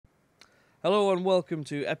Hello and welcome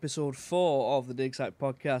to episode 4 of the Dig Site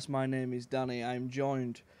podcast. My name is Danny. I'm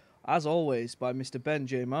joined, as always, by Mr. Ben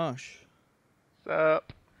J. Marsh. What's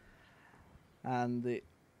up? And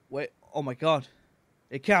oh my god,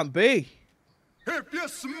 it can't be! If you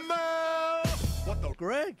smell what the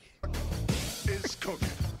Greg! is cooking.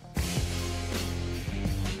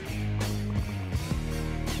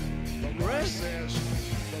 Greg! Says,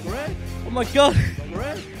 Greg! Oh my god!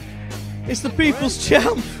 Greg, It's the people's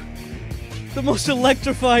champ! The most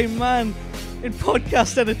electrifying man in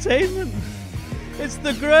podcast entertainment! It's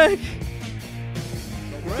the Greg!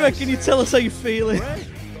 Greg, can you tell us how you're feeling?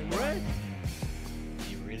 Greg,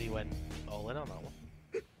 You really went all in on that one.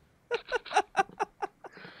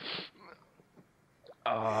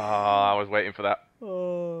 Oh, I was waiting for that.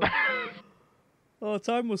 Oh,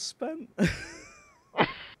 time was spent.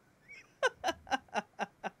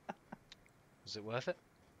 Was it worth it?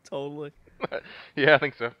 Totally. Yeah, I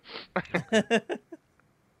think so.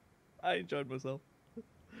 I enjoyed myself.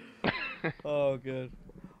 Oh, good.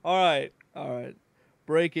 All right.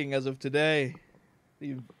 Breaking as of today,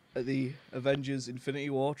 the Avengers Infinity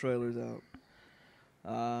War trailer is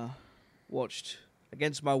out. Watched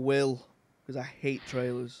against my will because I hate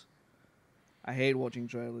trailers. I hate watching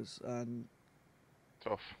trailers, and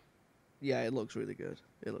Tough. yeah, it looks really good.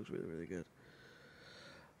 It looks really, really good.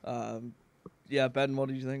 Yeah, Ben, what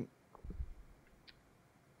did you think?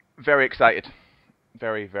 Very excited.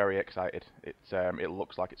 Very, very excited. It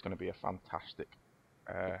looks like it's going to be a fantastic,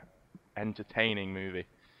 entertaining movie.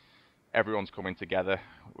 Everyone's coming together.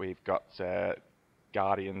 We've got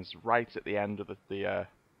Guardians right at the end of the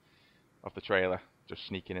trailer, just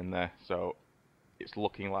sneaking in there. So it's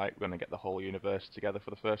looking like we're going to get the whole universe together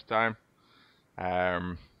for the first time.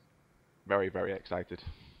 Very, very excited.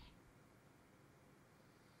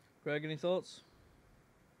 Greg, any thoughts?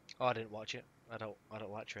 Oh, I didn't watch it. I don't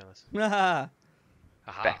like trailers. Haha.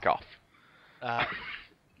 Aha. Back off.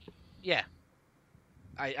 Yeah.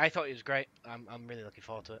 I thought it was great. I'm really looking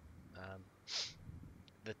forward to it.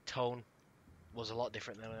 The tone was a lot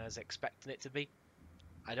different than I was expecting it to be.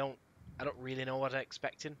 I don't really know what I'm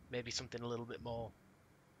expecting. Maybe something a little bit more.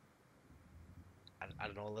 I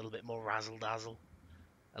don't know, a little bit more razzle dazzle,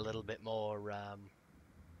 a little bit more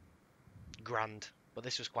grand. But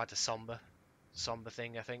this was quite a somber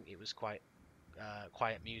thing. I think it was quite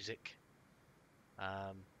quiet music.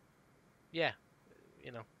 Yeah,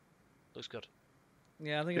 looks good.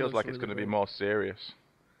 Yeah, I think it Feels looks like really it's going to be good. more serious.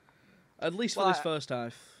 At least for Well, this first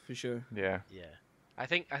half, for sure. Yeah. Yeah, I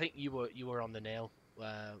think you were on the nail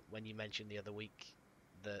when you mentioned the other week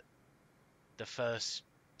that the first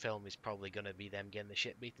film is probably going to be them getting the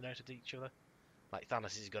shit beaten out of each other. Like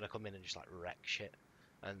Thanos is going to come in and just like wreck shit,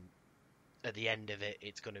 and at the end of it,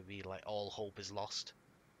 it's going to be like all hope is lost.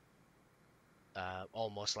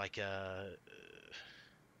 Almost like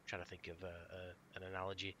trying to think of an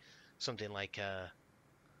analogy, something like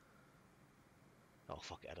oh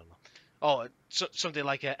fuck it, I don't know. Oh, something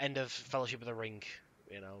like a end of Fellowship of the Ring.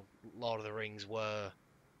 Lord of the Rings, where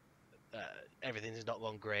everything's not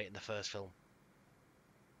gone great in the first film,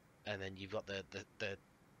 and then you've got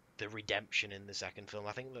the redemption in the second film.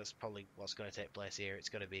 I think that's probably what's going to take place here. It's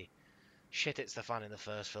going to be shit. It's the fan in the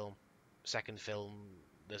first film. Second film,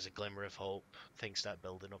 there's a glimmer of hope. Things start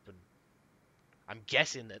building up, and I'm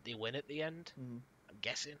guessing that they win at the end. I'm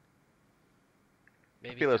guessing.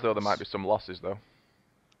 Maybe I feel as though there Thanos. might be some losses though.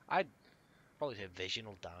 I'd probably say Vision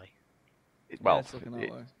will die. Well, it's looking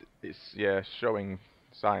that way. it's showing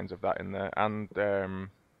signs of that in there. And the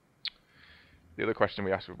other question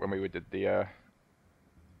we asked when we did the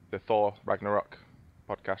Thor Ragnarok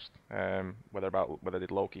podcast, whether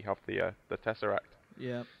did Loki have the Tesseract?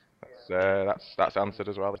 Yeah. That's answered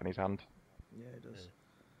as well in his hand. Yeah, it does.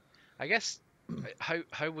 I guess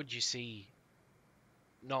how would you see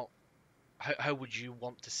not how would you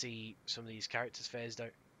want to see some of these characters phased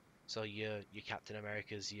out? So your Captain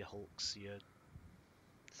Americas, your Hulks, your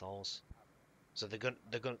Thors. So they're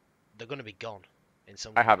gonna be gone in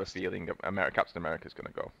some. I have a capacity. feeling that Captain America's going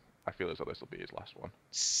to go. I feel as though this will be his last one.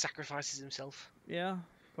 Sacrifices himself. Yeah,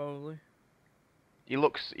 probably. He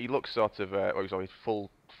looks sort of he's always full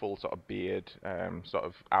sort of beard, sort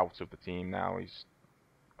of out of the team now. He's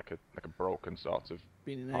like a broken sort of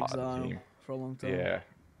Been in part of the exile team. for a long time. Yeah,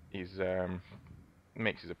 he's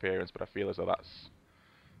makes his appearance, but I feel as though that's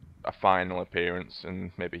a final appearance,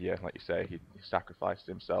 and maybe like you say, he sacrificed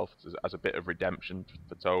himself as a bit of redemption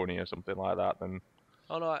for Tony or something like that. Then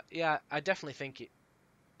Oh no, yeah, I definitely think it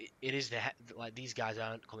is like these guys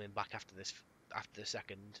aren't coming back after the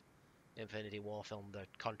second Infinity War film. The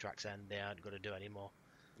contracts end, they aren't going to do anymore.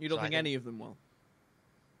 You don't So I think think- any of them will?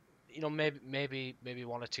 maybe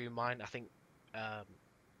one or two mine. I think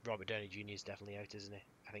Robert Downey Jr. is definitely out, isn't he?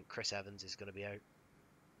 I think Chris Evans is going to be out.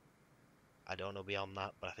 I don't know beyond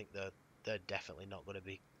that, but I think they're definitely not going to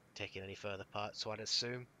be taking any further parts. So I'd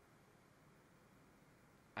assume.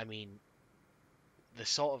 I mean, they're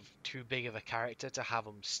sort of too big of a character to have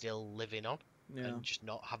him still living on, and just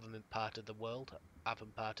not have him in part of the world, have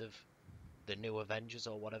him part of the new Avengers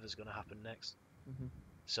or whatever's going to happen next. Mm-hmm.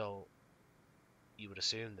 So you would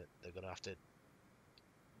assume that they're going to have to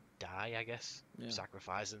die, I guess,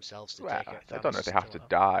 sacrifice themselves to Well, take out Thanos. I don't know if they have to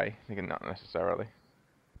die. I think not necessarily.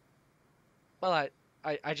 Well,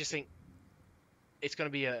 I just think it's going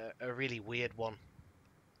to be a really weird one,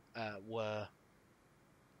 where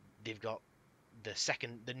they've got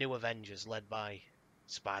the new Avengers led by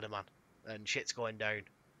Spider-Man, and shit's going down,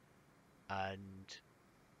 and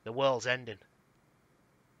the world's ending,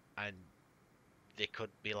 and they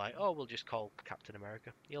could be like, oh, we'll just call Captain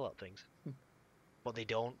America. He'll help things. But they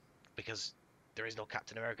don't, because there is no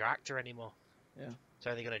Captain America actor anymore. Yeah. So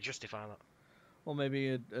how are they going to justify that? Well,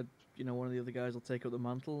 maybe one of the other guys will take up the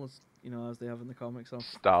mantle, as they have in the comics.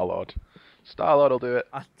 Star-Lord. Star-Lord will do it.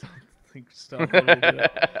 I don't think Star-Lord will do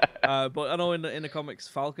it. But I know in the comics,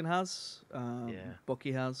 Falcon has.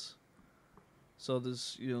 Bucky has. So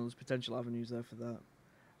there's potential avenues there for that.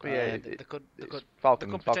 But yeah, they could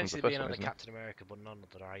Falcon's potentially the be first one, another isn't it? Captain America, but none of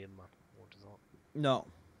the Iron Man. What does that? No,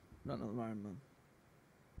 not another Iron Man.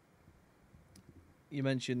 You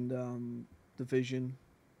mentioned the Vision.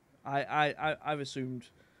 I've assumed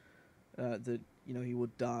that he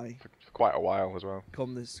would die For quite a while as well.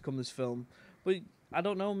 come this film, but I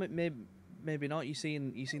don't know. Maybe not. You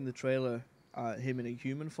seen the trailer, him in a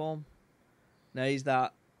human form. Now is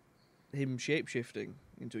that him shapeshifting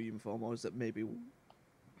into a human form, or is that maybe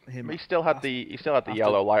him? He still had the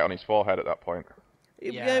yellow light on his forehead at that point.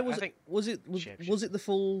 I think was it the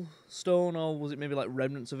full stone, or was it maybe like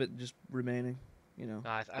remnants of it just remaining?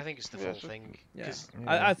 I think it's the full thing. Yeah.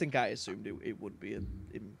 I think I assumed it would be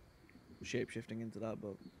him shapeshifting into that,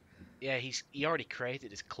 but yeah, he already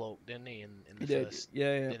created his cloak, didn't he? In the first,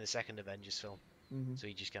 in the second Avengers film. Mm-hmm. So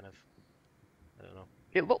he just kind of, I don't know.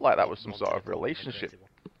 It looked like that was some sort of relationship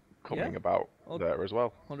coming about there as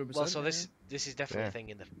well. 100%. Well, so this is definitely a thing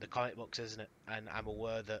in the comic books, isn't it? And I'm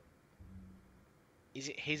aware that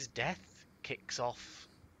his death kicks off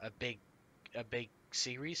a big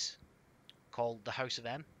series called the House of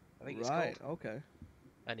M, I think it's called. Right, okay.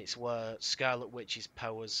 And it's where Scarlet Witch's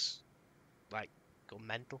powers like go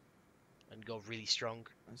mental and go really strong.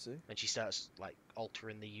 I see. And she starts like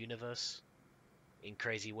altering the universe in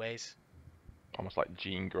crazy ways. Almost like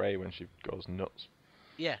Jean Grey when she goes nuts.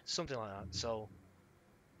 Yeah, something like that. So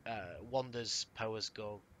Wanda's powers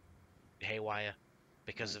go haywire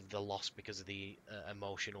because of the loss, because of the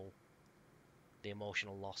emotional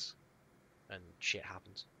loss, and shit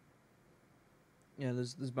happens. Yeah,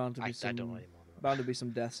 there's bound to be I don't know anymore. Bound to be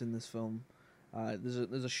some deaths in this film.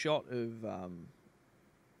 There's a shot of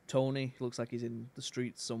Tony. Looks like he's in the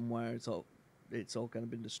streets somewhere. It's all kind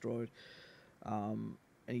of been destroyed, and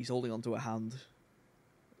he's holding onto a hand.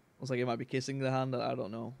 Looks like he might be kissing the hand. I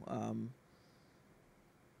don't know.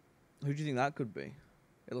 Who do you think that could be?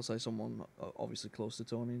 It looks like someone obviously close to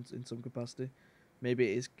Tony in some capacity.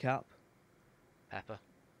 Maybe it is Cap. Pepper.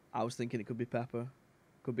 I was thinking it could be Pepper.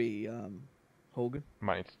 Could be Hogan.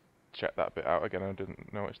 Might need to check that bit out again. I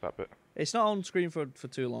didn't notice that bit. It's not on screen for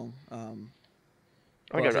too long.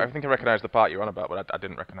 I think I recognise the part you're on about, but I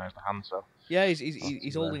didn't recognise the hand. So yeah,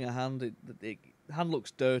 he's holding a hand. The hand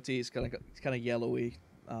looks dirty. It's kind of yellowy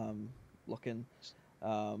looking.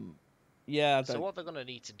 Yeah. So what they're gonna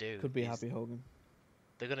need to do could be Happy Hogan.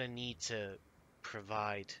 They're gonna need to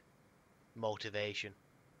provide motivation,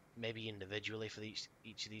 maybe individually for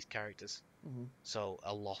each of these characters. Mm-hmm. So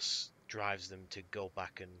a loss drives them to go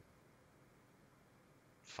back and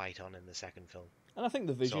fight on in the second film. And I think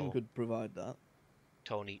the Vision could provide that.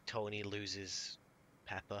 Tony loses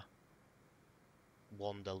Pepper.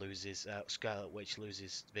 Wanda loses. Scarlet Witch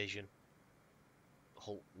loses Vision.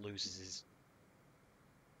 Hulk loses his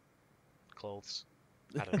clothes.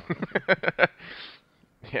 I don't know.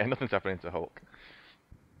 Yeah, nothing's happening to Hulk.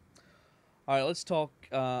 All right, let's talk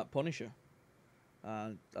Punisher.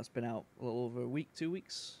 That's been out a little over a week, 2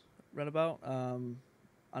 weeks, right about.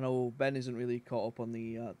 I know Ben isn't really caught up on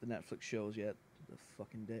the Netflix shows yet. The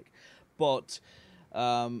fucking dick. But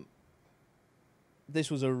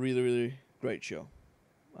this was a really, really great show.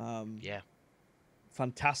 Yeah.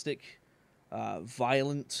 Fantastic.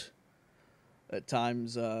 Violent at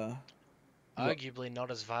times. Arguably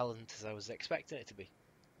not as violent as I was expecting it to be.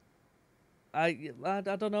 I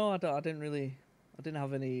don't know. I didn't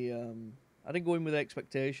have any I didn't go in with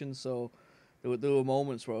expectations, so there were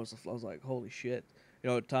moments where I was like, holy shit.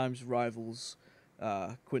 At times rivals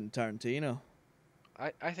Quentin Tarantino.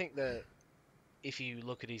 I think that if you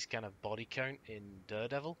look at his kind of body count in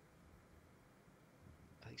Daredevil,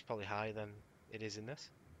 I think it's probably higher than it is in this.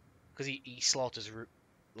 Because he slaughters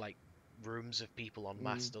like rooms of people en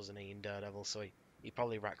masse, doesn't he, in Daredevil? So he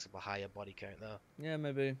probably racks up a higher body count there. Yeah,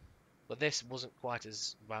 maybe. But this wasn't quite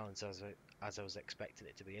as violent as I was expecting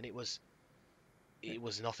it to be, and it was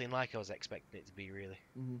nothing like I was expecting it to be, really.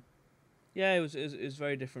 Mm-hmm. Yeah, it was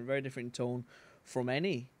very different in tone from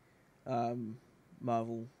any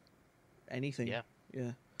Marvel anything. Yeah.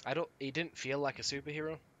 Yeah. He didn't feel like a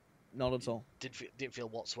superhero. Not at all. Didn't feel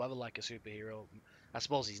whatsoever like a superhero. I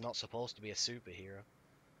suppose he's not supposed to be a superhero.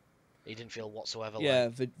 He didn't feel whatsoever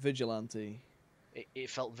like... vigilante. It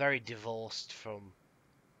felt very divorced from,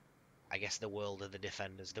 I guess, the world of the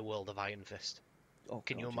Defenders, the world of Iron Fist. Oh,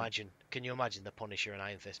 Can you God, imagine? Can you imagine the Punisher and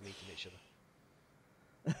Iron Fist meeting each other?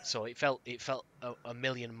 So it felt a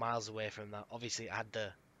million miles away from that. Obviously, it had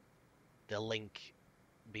the link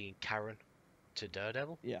being Karen to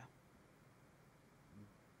Daredevil. Yeah.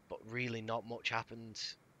 But really, not much happened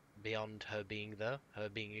beyond her being there, her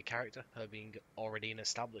being a character, her being already an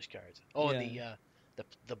established character. Oh, Yeah. and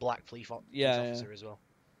the black police Yeah, officer as well.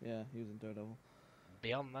 Yeah, he was in Daredevil.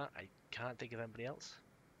 Beyond that, I can't think of anybody else.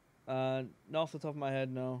 Not off the top of my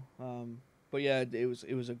head, no. But yeah, it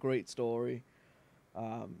was a great story.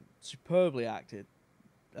 Superbly acted.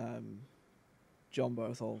 John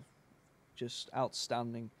Berthol, just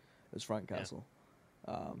outstanding as Frank Castle.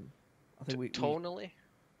 I think tonally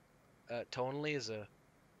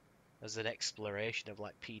as an exploration of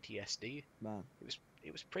like PTSD. Man,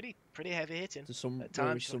 it was pretty heavy hitting. There's some at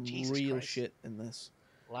times. some Jesus real Christ. shit in this.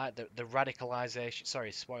 Like the radicalization.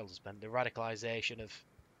 Sorry, spoilers, Ben. The radicalization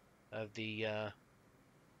of the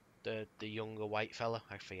younger white fella.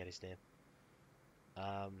 I forget his name.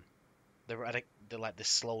 The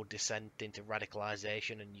slow descent into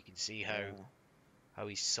radicalization, and you can see how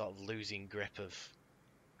he's sort of losing grip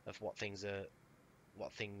of what things are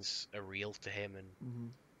real to him,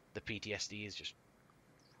 and the PTSD is just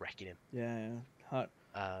wrecking him. Yeah. Hard.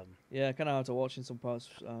 Yeah, kind of hard to watch in some parts.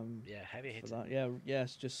 Yeah, heavy hitting. That. Yeah,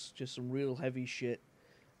 it's just some real heavy shit.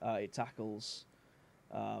 It tackles.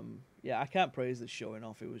 Yeah, I can't praise this show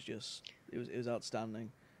enough. It was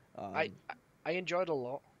outstanding. I enjoyed it a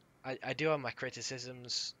lot. I do have my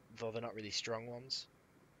criticisms, though they're not really strong ones.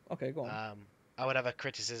 Okay, go on. I would have a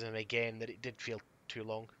criticism again that it did feel too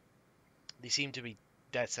long. They seem to be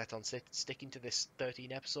dead set on sticking to this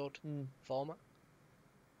 13 episode format,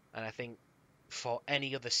 and I think for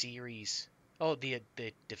any other series, the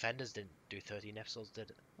Defenders didn't do 13 episodes, did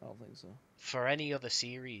it? I don't think so. For any other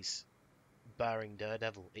series, barring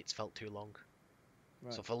Daredevil, it's felt too long.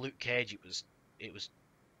 Right. So for Luke Cage, it was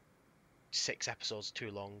 6 episodes too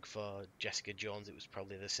long. For Jessica Jones, it was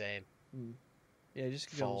probably the same. Yeah,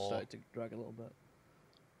 Jessica Jones started to drag a little bit.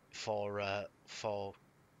 For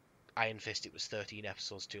Iron Fist, it was 13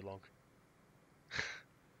 episodes too long.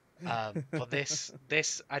 But this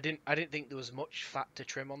I didn't think there was much fat to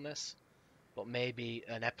trim on this, but maybe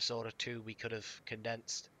an episode or two we could have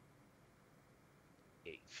condensed.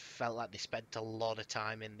 It felt like they spent a lot of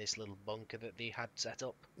time in this little bunker that they had set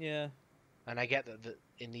up. Yeah. And I get that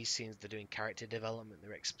in these scenes they're doing character development,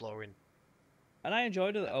 they're exploring. And I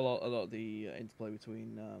enjoyed it a lot of the interplay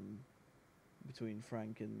between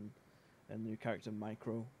Frank and the new character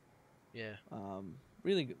Micro. Yeah.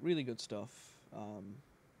 Really good stuff.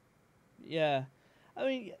 Yeah, I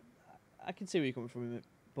mean, I can see where you're coming from,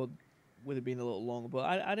 but with it being a little long. But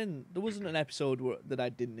I didn't. There wasn't an episode that I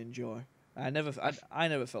didn't enjoy. I never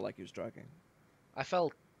felt like it was dragging. I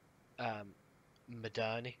felt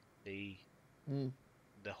Madani, the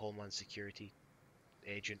Homeland Security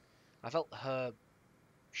agent, I felt her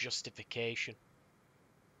justification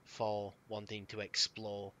for wanting to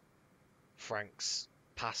explore Frank's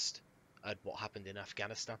past and what happened in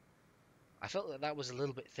Afghanistan. I felt that was a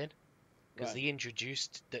little bit thin, because they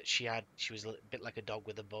introduced that she was a bit like a dog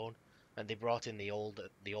with a bone, and they brought in the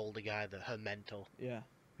older guy, her mentor,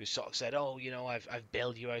 who sort of said, "Oh, I've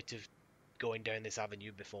bailed you out of going down this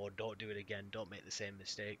avenue before. Don't do it again. Don't make the same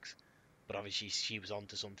mistakes." But obviously, she was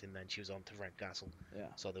onto something. Then she was onto Frank Castle. Yeah.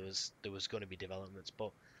 So there was going to be developments,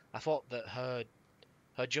 but I thought that her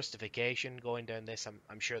justification going down this,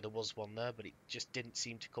 I'm sure there was one there, but it just didn't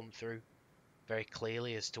seem to come through very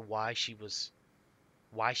clearly as to why she was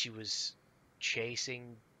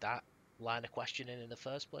chasing that line of questioning in the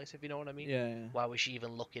first place, if you know what I mean. Yeah. Why was she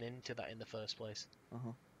even looking into that in the first place?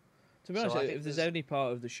 To be honest, if there's any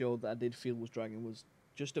part of the show that I did feel was dragging, was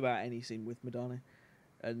just about any scene with Madonna.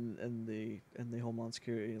 and the Homeland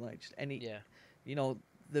Security, like just any, Yeah. you know,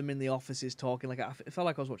 them in the offices talking. Like it felt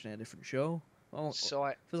like I was watching a different show. Well, So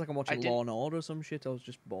it feels like I'm I watching didn't Law and Order or some shit. I was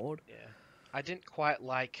just bored. yeah I didn't quite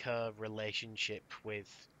like her relationship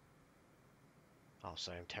with. Oh,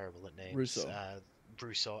 sorry, I'm terrible at names. Russo.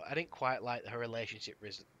 Russo. I didn't quite like her relationship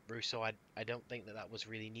with Russo. I don't think that was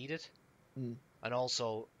really needed. Mm. And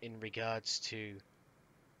also in regards to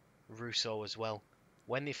Russo as well,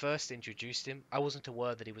 when they first introduced him, I wasn't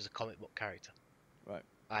aware that he was a comic book character. Right.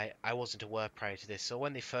 I wasn't aware prior to this. So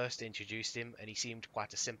when they first introduced him, and he seemed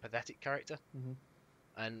quite a sympathetic character, Mhm.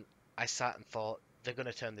 and I sat and thought they're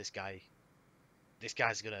gonna turn this guy. This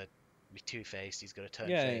guy's gonna be two-faced. He's gonna turn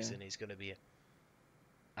Yeah, face, yeah. and he's gonna be.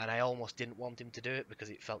 And I almost didn't want him to do it because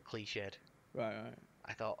it felt cliched. Right. Right.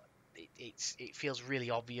 I thought it feels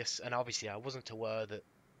really obvious, and obviously I wasn't aware that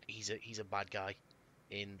he's a bad guy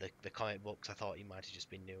in the comic books. I thought he might have just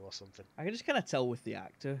been new or something. I can just kind of tell with the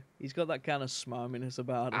actor. He's got that kind of smarminess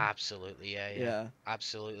about him. Absolutely, yeah,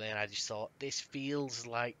 absolutely. And I just thought this feels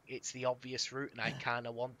like it's the obvious route, and I kind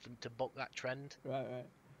of want them to buck that trend. Right. Right.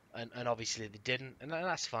 And obviously they didn't, and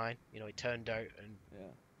that's fine. You know, it turned out, and Yeah.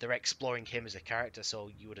 they're exploring him as a character, so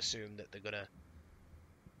you would assume that they're gonna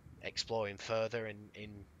explore him further.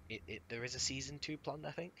 There is a season 2 planned,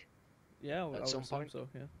 I think. Yeah. At I some would assume point. So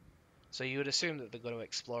yeah. So you would assume that they're going to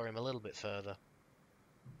explore him a little bit further,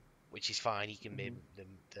 which is fine. He can be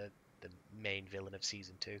the main villain of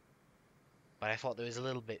season 2. But I thought there was a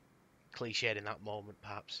little bit cliched in that moment,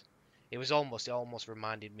 perhaps. It almost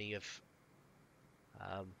reminded me of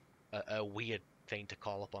a weird thing to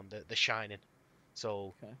call upon, the Shining.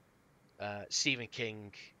 So Okay. Stephen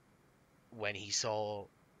King, when he saw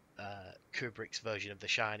Kubrick's version of The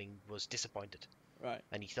Shining, was disappointed, Right.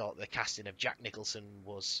 and he thought the casting of Jack Nicholson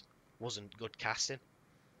wasn't good casting,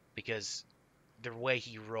 because the way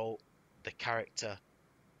he wrote the character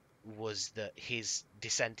was that his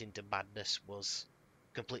descent into madness was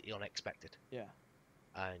completely unexpected Yeah.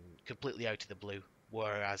 and completely out of the blue,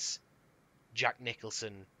 whereas Jack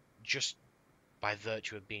Nicholson, just by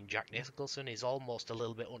virtue of being Jack Nicholson, is almost a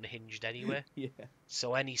little bit unhinged anyway. Yeah.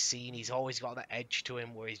 So any scene, he's always got that edge to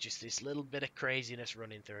him where he's just this little bit of craziness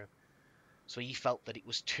running through him. So he felt that it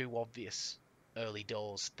was too obvious early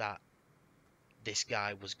doors that this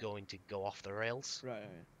guy was going to go off the rails. Right.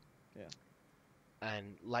 Yeah.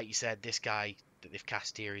 And like you said, this guy that they've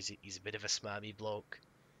cast here he's a bit of a smarmy bloke.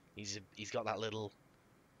 He's got that little,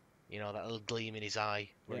 that little gleam in his eye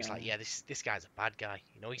where he's like, yeah, this guy's a bad guy.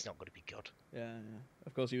 He's not going to be good. Yeah.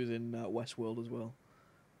 Of course, he was in Westworld as well.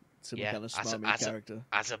 Similar Yeah, kind of smarmy character.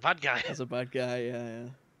 As a bad guy. As a bad guy, yeah.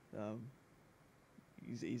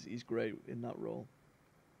 He's great in that role.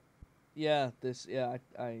 Yeah,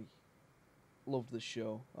 I loved this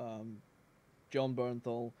show. John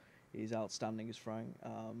Bernthal is outstanding as Frank.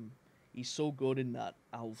 He's so good in that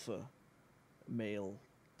alpha male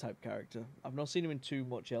type character. I've not seen him in too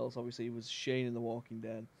much else. Obviously, he was Shane in The Walking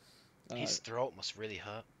Dead. His throat must really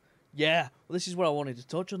hurt. Yeah, well, this is what I wanted to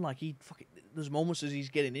touch on. Like, there's moments as he's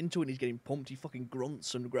getting into it and he's getting pumped, he fucking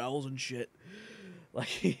grunts and growls and shit. Like,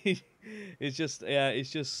 he's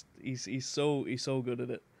so good at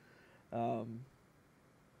it.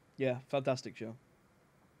 Yeah, fantastic show.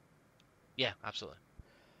 Yeah, absolutely.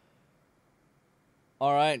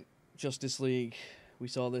 All right, Justice League. We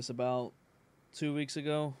saw this about 2 weeks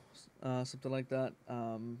ago, something like that.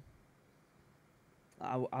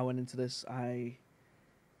 I went into this. I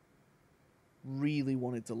really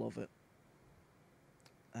wanted to love it,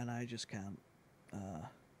 and I just can't.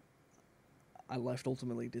 I left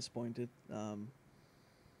ultimately disappointed.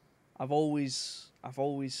 I've always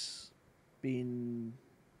been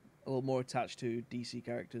a little more attached to DC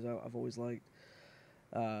characters. I've always liked.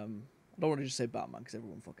 I don't want to just say Batman because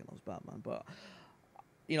everyone fucking loves Batman, but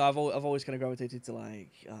I've always kind of gravitated to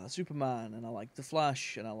like Superman, and I like the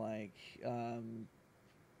Flash, and I like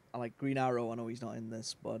Green Arrow. I know he's not in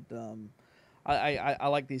this, but I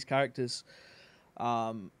like these characters,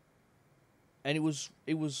 and it was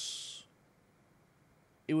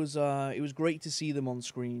great to see them on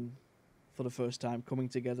screen for the first time coming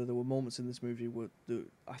together. There were moments in this movie that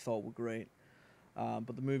I thought were great,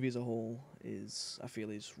 but the movie as a whole I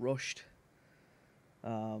feel is rushed,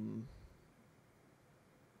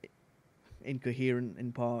 incoherent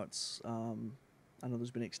in parts. I know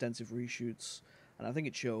there's been extensive reshoots, and I think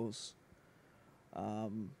it shows.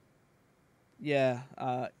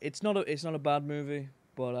 It's not a bad movie,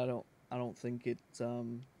 but I don't think it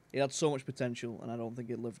had so much potential, and I don't think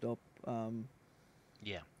it lived up.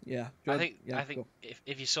 Yeah. Yeah. I think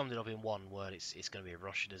if you summed it up in one word, it's going to be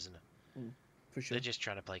rushed, isn't it? For sure. They're just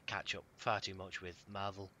trying to play catch up far too much with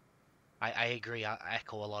Marvel. I agree. I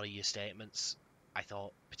echo a lot of your statements. I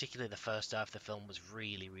thought, particularly the first half of the film was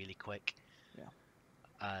really, really quick. Yeah.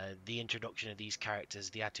 The introduction of these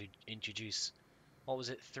characters, they had to introduce, what was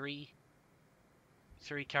it, three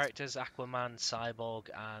characters: Aquaman, Cyborg,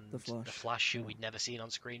 and The Flash, who yeah. we'd never seen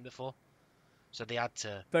on screen before. So they had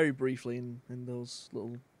to, Very briefly in those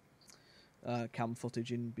little cam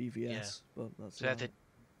footage in BVS, yeah. but that's So they had to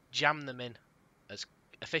jam them in as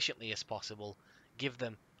efficiently as possible, give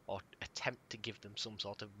them, or attempt to give them, some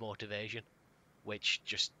sort of motivation, which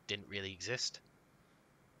just didn't really exist,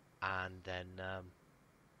 and then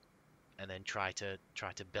try to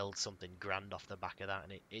build something grand off the back of that,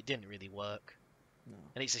 and it didn't really work. No.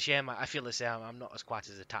 And it's a shame. I feel the same. I'm not as quite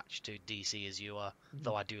as attached to DC as you are,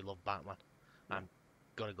 though I do love Batman. Yeah. I'm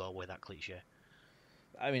gonna go with that cliche.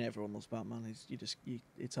 I mean, everyone loves Batman.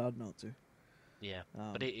 It's hard not to. Yeah,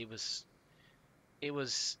 but it was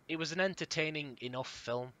an entertaining enough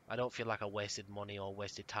film. I don't feel like I wasted money or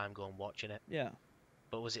wasted time going watching it. Yeah.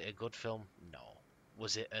 But was it a good film? No.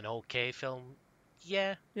 Was it an okay film?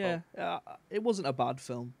 Yeah. Yeah. It wasn't a bad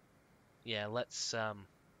film. Yeah. Let's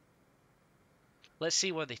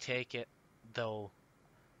see where they take it. Though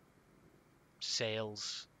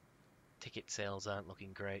ticket sales aren't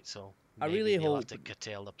looking great, so maybe I really they'll hope have to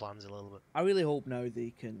curtail the plans a little bit. I really hope now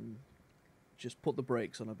they can just put the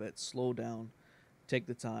brakes on a bit, slow down, take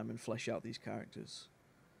the time, and flesh out these characters.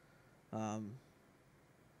 You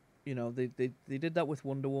know, they did that with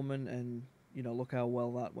Wonder Woman, and you know, look how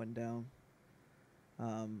well that went down.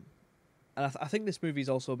 And I think this movie is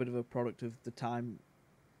also a bit of a product of the time.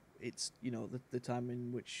 It's, you know, the time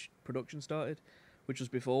in which production started, which was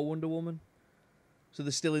before Wonder Woman. So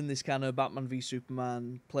they're still in this kind of Batman v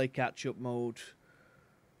Superman play catch up mode,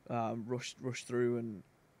 rush through, and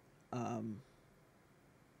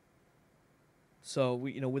so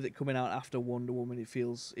we, you know, with it coming out after Wonder Woman, it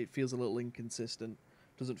feels a little inconsistent.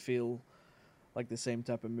 Doesn't feel like the same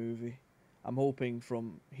type of movie. I'm hoping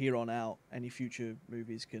from here on out, any future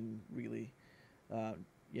movies can really,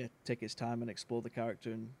 take its time and explore the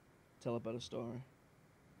character and tell a better story.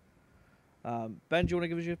 Ben, do you want to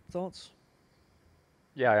give us your thoughts?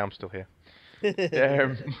 Yeah, I am still here.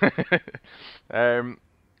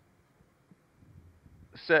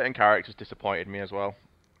 Certain characters disappointed me as well.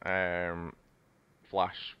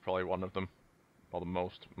 Flash, probably one of them, or the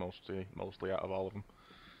mostly out of all of them.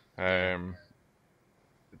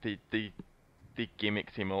 They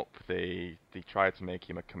gimmicked him up. They tried to make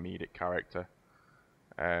him a comedic character.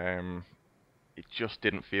 It just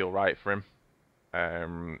didn't feel right for him.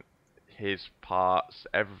 His parts,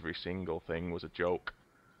 every single thing was a joke.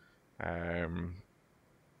 The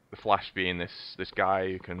Flash being this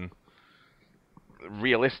guy who can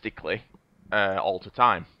realistically alter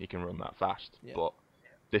time. He can run that fast, Yeah. but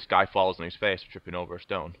this guy falls on his face tripping over a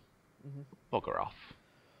stone. Mm-hmm. Bugger off.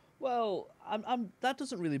 Well, that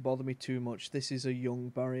doesn't really bother me too much. This is a young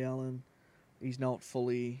Barry Allen. He's not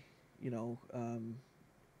fully, you know,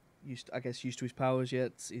 used to his powers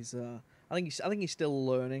yet. I think he's still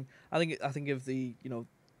learning. I think if the, you know,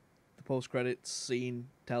 the post credits scene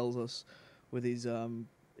tells us with his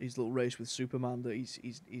little race with Superman that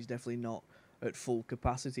he's definitely not at full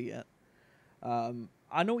capacity yet.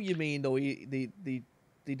 I know what you mean though. They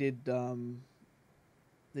did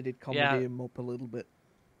comedy him up a little bit.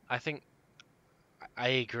 I think I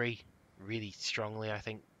agree really strongly. I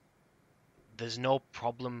think there's no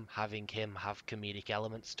problem having him have comedic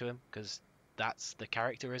elements to him, because that's the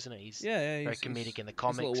character, isn't it? He's very comedic in the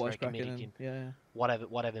comics, very comedic in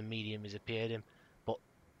whatever medium he's appeared in. But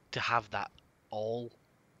to have that all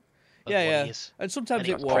of what he is, and sometimes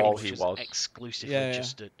it pretty worked. much He was exclusively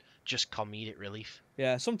just comedic relief.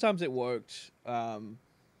 Yeah, sometimes it worked,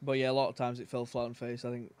 but yeah, a lot of times it fell flat on face.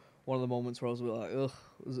 I think one of the moments where I was a bit like, ugh,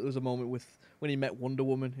 there was a moment with when he met Wonder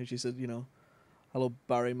Woman, and she said, you know, "Hello,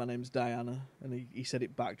 Barry, my name's Diana," and he said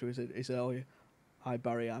it back to her. He said, "Oh, yeah, hi,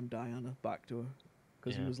 Barry, I'm Diana," back to her,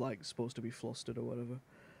 because he was like supposed to be flustered or whatever,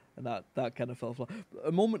 and that kind of fell flat.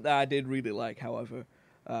 A moment that I did really like, however,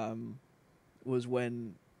 was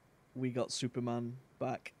when we got Superman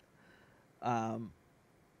back, and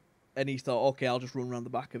he thought, okay, I'll just run around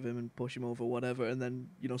the back of him and push him over, whatever, and then,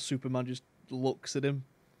 you know, Superman just looks at him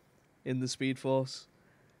in the Speed Force,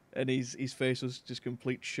 and his face was just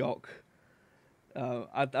complete shock.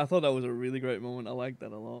 I thought that was a really great moment. I liked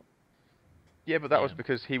that a lot. Yeah, but that was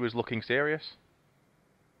because he was looking serious.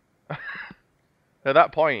 At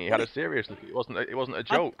that point, he had a serious look. It wasn't a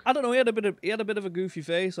joke. I don't know. He had a bit of a goofy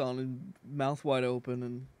face on and mouth wide open,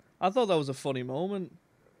 and I thought that was a funny moment.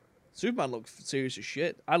 Superman looked serious as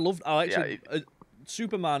shit.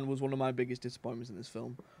 Superman was one of my biggest disappointments in this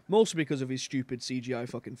film, Mostly because of his stupid CGI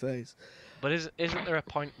fucking face. But isn't there a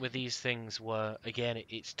point with these things where, again,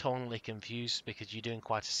 it's tonally confused because you're doing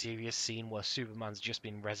quite a serious scene where Superman's just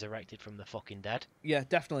been resurrected from the fucking dead? Yeah,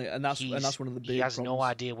 definitely, and that's one of the big He has problems. no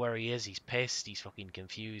idea where he is. He's pissed. He's fucking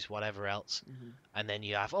confused. Whatever else. Mhm. And then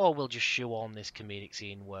you have, we'll just show on this comedic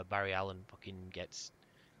scene where Barry Allen fucking gets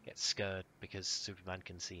scared because Superman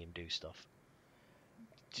can see him do stuff.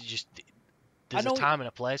 There's a time and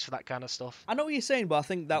a place for that kind of stuff. I know what you're saying, but I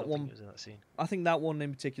think that one. Think it was in that scene. I think that one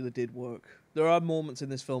in particular did work. There are moments in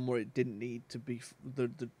this film where it didn't need to be.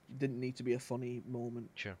 Didn't need to be a funny moment.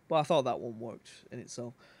 Sure. But I thought that one worked in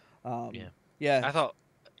itself. Yeah. Yeah. I thought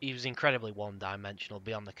he was incredibly one-dimensional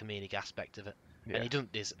beyond the comedic aspect of it, Yeah. and he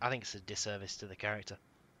doesn't. I think it's a disservice to the character.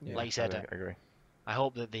 Yeah. Like you said, I agree. I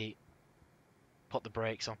hope that they put the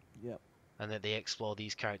brakes on. Yeah. And that they explore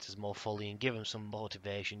these characters more fully and give them some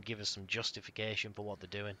motivation, give us some justification for what they're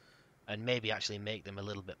doing, and maybe actually make them a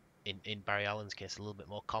little bit, in Barry Allen's case, a little bit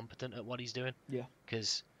more competent at what he's doing. Yeah.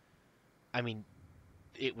 Because, I mean,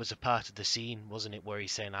 it was a part of the scene, wasn't it, where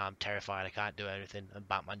he's saying, I'm terrified, I can't do anything, and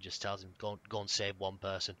Batman just tells him, go and save one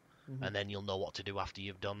person, and then you'll know what to do after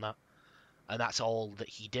you've done that. And that's all that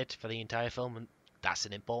he did for the entire film, and that's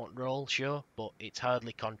an important role, sure, but it's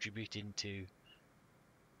hardly contributing to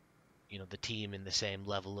the team in the same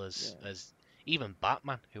level as even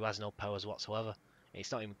Batman, who has no powers whatsoever.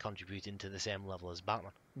 It's not even contributing to the same level as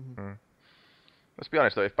Batman. Let's be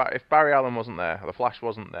honest though, if Barry Allen wasn't there, or the Flash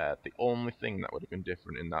wasn't there, the only thing that would have been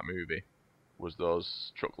different in that movie was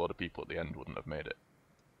those truckload of people at the end wouldn't have made it.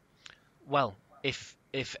 Well, if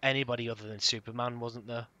anybody other than Superman wasn't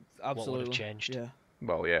there, Absolutely. what would have changed? Yeah.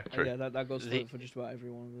 Well, yeah, true. Yeah, that goes for just about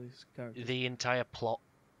every one of these characters. The entire plot,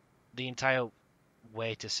 the entire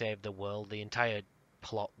way to save the world, the entire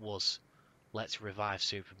plot was, let's revive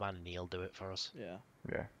Superman and he'll do it for us. Yeah.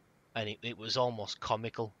 Yeah. And it was almost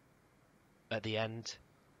comical at the end,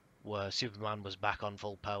 where Superman was back on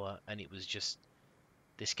full power, and it was just,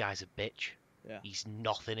 this guy's a bitch. Yeah. He's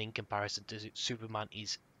nothing in comparison to Superman.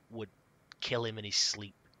 Would kill him in his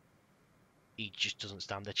sleep. He just doesn't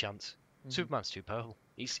stand a chance. Superman's too powerful.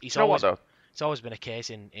 He's You know always what, though? It's always been a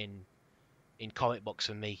case in comic books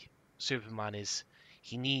for me. Superman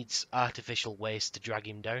he needs artificial ways to drag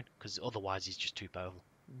him down, because otherwise he's just too powerful.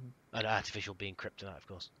 And artificial being kryptonite, of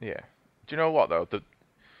course. Yeah. Do you know what though?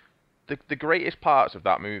 The greatest parts of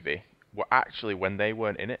that movie were actually when they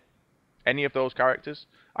weren't in it. Any of those characters,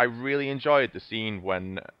 I really enjoyed the scene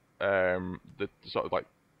when the sort of like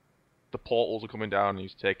the portals are coming down and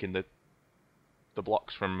he's taking the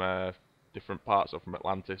blocks from different parts of from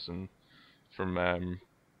Atlantis and from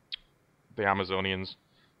the Amazonians.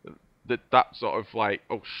 That sort of like,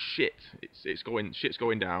 oh shit, shit's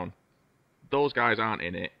going down. Those guys aren't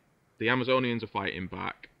in it. The Amazonians are fighting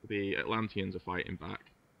back. The Atlanteans are fighting back.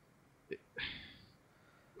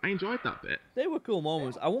 I enjoyed that bit. They were cool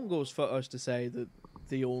moments. I won't go as far as to say that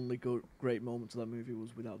the only great moments of that movie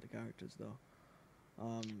was without the characters, though.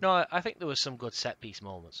 No, I think there was some good set piece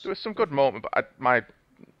moments. There was some good moments, but I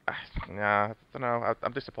don't know.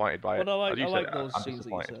 I'm disappointed by it. But I As you like said, those I'm scenes that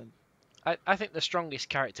you disappointed. said. I think the strongest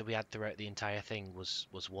character we had throughout the entire thing was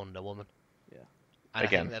Wonder Woman. Yeah. And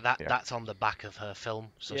Again, I think yeah. that's on the back of her film,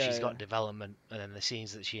 so Yeah, she's yeah. got development, and then the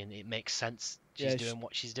scenes that she in, it makes sense. She's Yeah, doing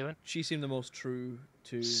what she's doing. She seemed the most true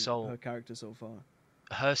to her character so far.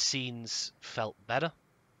 Her scenes felt better.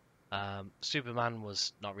 Superman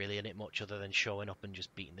was not really in it much other than showing up and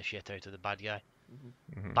just beating the shit out of the bad guy.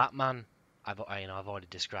 Mhm. Batman, I've already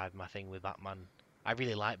described my thing with Batman. I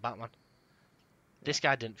really like Batman. This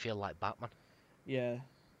guy didn't feel like Batman. Yeah.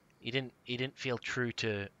 He didn't feel true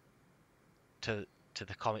to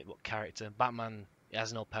the comic book character. Batman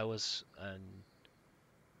has no powers, and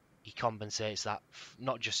he compensates that.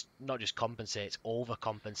 Not just compensates,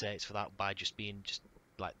 overcompensates for that by just being just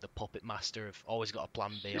like the puppet master of always got a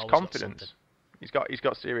plan B. His Always got confidence. something. He's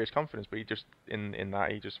got serious confidence, but he just in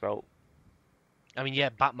that he just felt. I mean, yeah,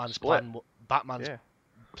 Batman's Split. Batman's Yeah.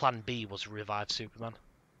 plan B was revive Superman.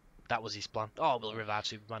 That was his plan. Oh, we'll revive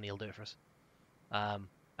Superman. He'll do it for us.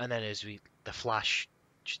 And then the Flash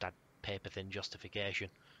just had paper thin justification.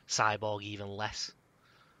 Cyborg even less.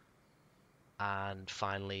 And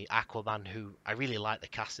finally Aquaman, who I really like the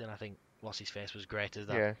casting. I think what's his face was great as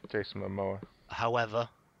that. Yeah, Jason Momoa. However,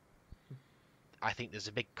 I think there's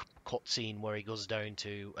a big cut scene where he goes down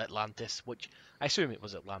to Atlantis, which I assume it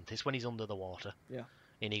was Atlantis, when he's under the water. Yeah.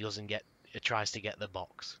 And he goes and tries to get the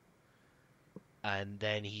box. And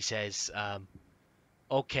then he says,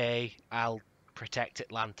 okay, I'll protect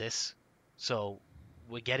Atlantis. So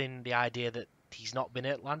we're getting the idea that he's not been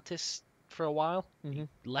at Atlantis for a while. He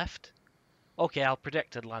left. okay, I'll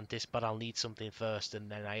protect Atlantis, but I'll need something first, and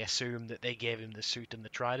then I assume that they gave him the suit and the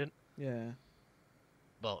trident. Yeah.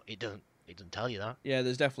 But it doesn't tell you that. Yeah,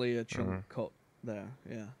 there's definitely a chunk cut there.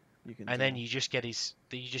 Yeah, you can. And tell. then you just get his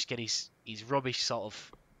rubbish sort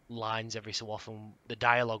of lines every so often. The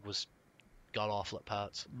dialogue was god awful at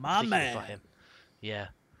parts, My particularly for man. him. Yeah.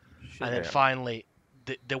 Shit. And then Yeah. finally,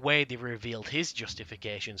 the way they revealed his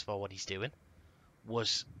justifications for what he's doing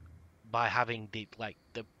was by having the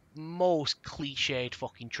most cliched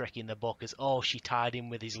fucking trick in the book is, oh, she tied him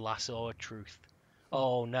with his lasso of truth.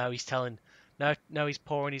 Oh, now he's telling, now he's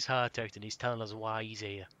pouring his heart out and he's telling us why he's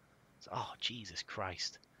here. It's, oh, Jesus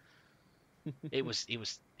Christ.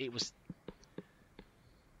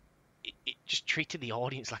 It just treated the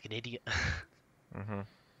audience like an idiot. Mhm.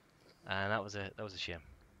 And that was a shame.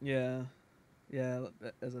 Yeah, yeah.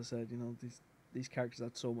 As I said, you know, these characters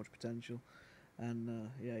had so much potential, and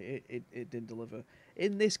yeah, it didn't deliver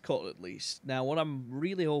in this cut at least. Now, what I'm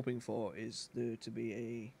really hoping for is there to be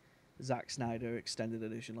a Zack Snyder extended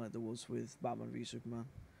edition like there was with Batman v Superman,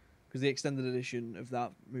 because the extended edition of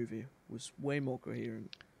that movie was way more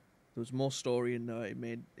coherent. There was more story in there. It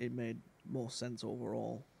made more sense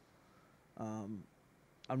overall. I'm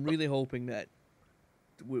really hoping that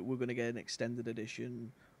we're going to get an extended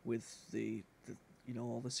edition with the you know,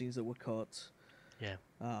 all the scenes that were cut. Yeah.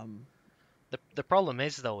 Um, The problem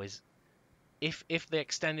is though is if the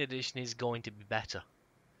extended edition is going to be better,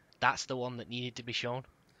 that's the one that needed to be shown.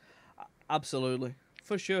 absolutely,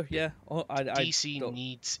 for sure. Yeah. Oh, DC don't-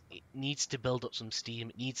 needs to build up some steam.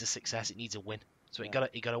 It needs a success. It needs a win. So Yeah.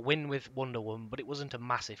 it got a win with Wonder Woman, but it wasn't a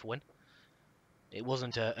massive win. It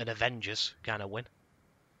wasn't an Avengers kind of win.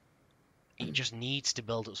 It just needs to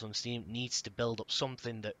build up some steam. It needs to build up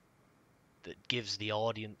something that gives the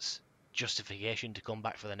audience justification to come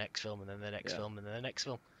back for the next film and then the next Yeah. film and then the next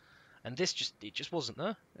film. And this just wasn't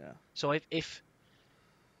there. Yeah. So if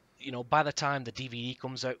you know, by the time the DVD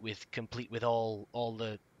comes out complete with all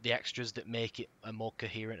the extras that make it a more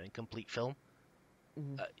coherent and complete film,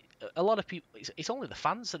 Mhm. a lot of people, it's only the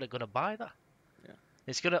fans that are going to buy that. Yeah.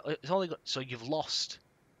 So you've lost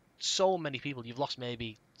so many people. You've lost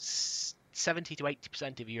maybe 70 to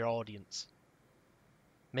 80% of your audience,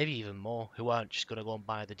 maybe even more, who aren't just going to go and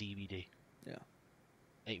buy the DVD. Yeah.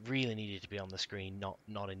 It really needed to be on the screen,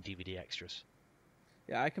 not in DVD extras.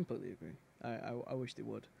 Yeah, I completely agree. I wish they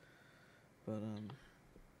would, but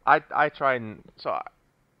I try and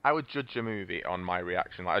I would judge a movie on my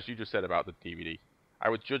reaction, like as you just said about the DVD. I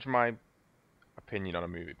would judge my opinion on a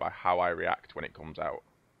movie by how I react when it comes out.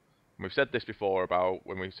 And we've said this before about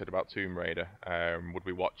when we said about Tomb Raider. Would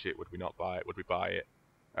we watch it? Would we not buy it? Would we buy it?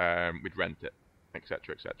 We'd rent it,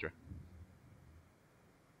 etc., etc.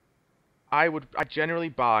 I generally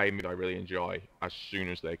buy movies I really enjoy as soon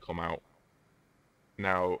as they come out.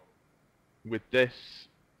 Now, with this,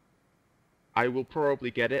 I will probably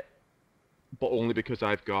get it, but only because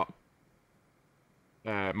I've got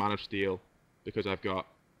Man of Steel, because I've got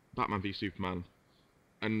Batman v Superman,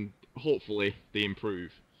 and hopefully they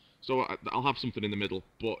improve. So I'll have something in the middle,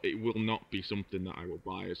 but it will not be something that I will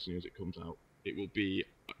buy as soon as it comes out. It will be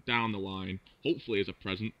down the line, hopefully as a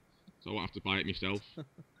present, so I won't have to buy it myself.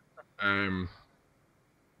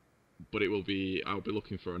 But it will be, I'll be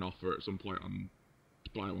looking for an offer at some point on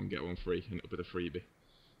buy one get one free, and it'll be the freebie.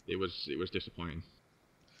 It was disappointing.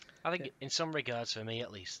 I think in some regards, for me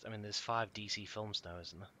at least, I mean, there's 5 DC films now,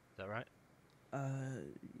 isn't there? Is that right?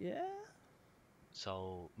 yeah.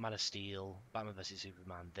 So Man of Steel, Batman vs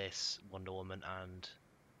Superman, this, Wonder Woman, and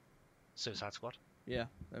Suicide Squad. Yeah,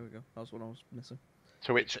 there we go. That's what I was missing.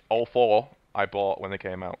 To which all 4 I bought when they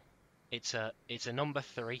came out. It's a number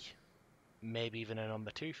 3, maybe even a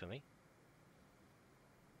number 2 for me.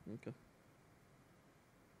 Okay.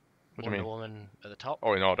 What do you Wonder mean? Woman at the top.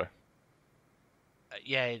 Oh, in order.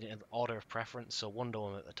 Yeah, in order of preference. So Wonder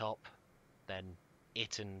Woman at the top, then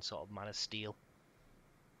it and sort of Man of Steel,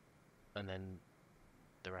 and then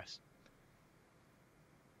the rest.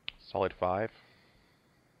 Solid 5.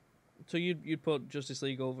 So you'd put Justice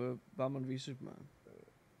League over Batman v Superman?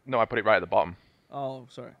 No, I put it right at the bottom. Oh,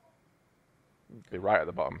 sorry. Be right at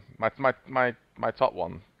the bottom. My top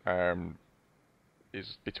one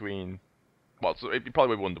is between. Well, so it'd be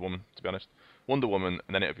probably Wonder Woman, to be honest. Wonder Woman,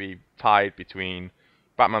 and then it'd be tied between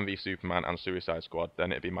Batman v Superman and Suicide Squad.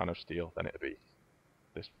 Then it'd be Man of Steel. Then it'd be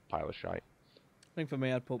this pile of shite. I think for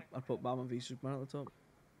me, I'd put Batman v Superman at the top.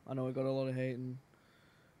 I know it got a lot of hate, and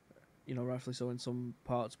you know, rightfully so in some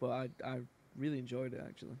parts, but I really enjoyed it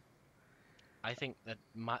actually. I think that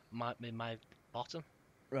might be my bottom.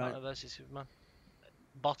 Right. Batman vs Superman.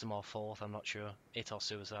 Bottom or 4th, I'm not sure. It or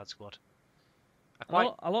Suicide Squad.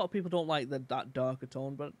 A lot of people don't like that darker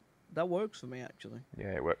tone, but that works for me actually.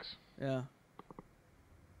 Yeah, it works. Yeah.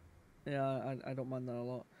 Yeah, I don't mind that a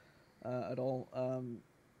lot, at all.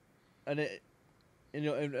 And it,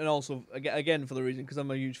 and also again for the reason because I'm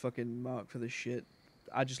a huge fucking mark for this shit.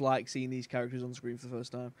 I just like seeing these characters on screen for the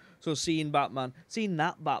first time. So seeing that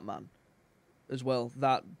Batman, as well,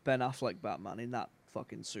 that Ben Affleck Batman in that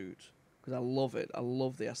fucking suit, because I love it. I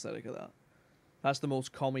love the aesthetic of that. That's the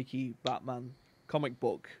most comic-y Batman comic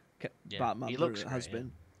book Batman he there looks has great,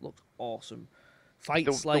 been. Looks awesome.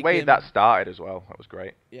 Fights The like way him. that started as well, that was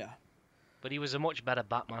great. Yeah. But he was a much better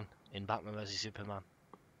Batman in Batman vs Superman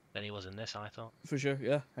than he was in this, I thought. For sure,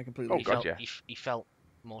 yeah, I completely. Oh, He God, felt yeah. he felt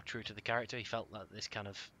more true to the character. He felt like this kind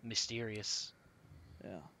of mysterious,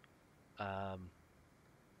 Yeah.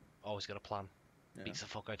 always got a plan, Yeah. beats the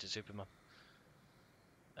fuck out of Superman.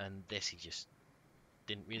 And this, he just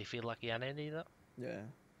didn't really feel like he had any of that. Yeah.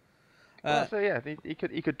 Well, so yeah, he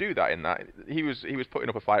could do that in that. He was putting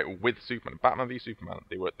up a fight with Superman. Batman v Superman.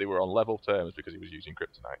 They were on level terms because he was using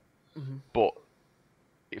kryptonite. Mhm. But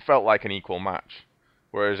it felt like an equal match.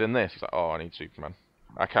 Whereas in this, he's like, oh, I need Superman.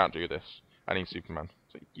 I can't do this. I need Superman.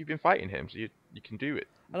 So you've been fighting him, so you can do it.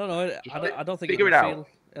 I don't know. I don't think figure it it did out. feel.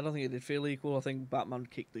 I don't think it did feel equal. I think Batman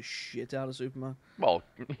kicked the shit out of Superman. Well,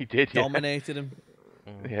 he did. Yeah. Dominated him.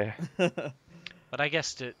 Yeah. But I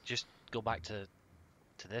guess to just go back to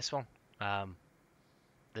this one,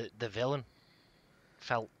 the villain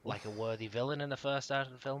felt like a worthy villain in the first half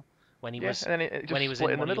of the film when he was And then it just when he was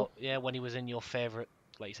split in in the one of middle. when he was in your favorite,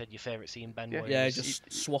 like you said, your favorite scene, Ben. Yeah. where he Yeah, was,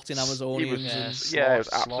 just swatting he Amazonians. was- and, yeah, it was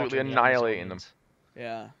slaughtering absolutely the annihilating them. Amazonians.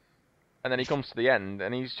 yeah. And then he comes to the end,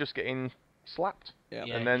 and he's just getting slapped. Yeah.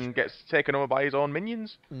 Yeah, And then gets taken over by his own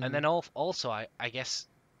minions. And then also, I guess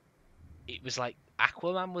it was like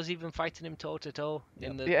Aquaman was even fighting him toe to toe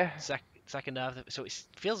in the Yeah. second half. So it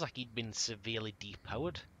feels like he'd been severely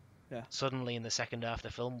depowered. Yeah. Suddenly in the second half of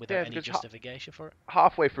the film without Yeah, any because justification for it.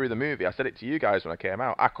 Halfway through the movie, I said it to you guys when I came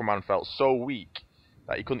out, Aquaman felt so weak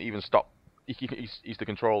that he couldn't even stop. He's the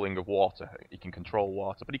controlling of water. He can control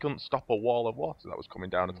water, but he couldn't stop a wall of water that was coming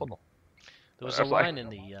down a tunnel. There was I a was like- line in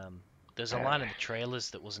the there's a line in the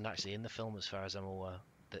trailers that wasn't actually in the film, as far as I'm aware,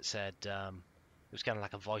 that said it was kind of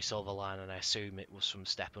like a voiceover line, and I assume it was from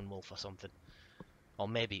Steppenwolf or something, or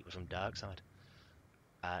maybe it was from Darkseid.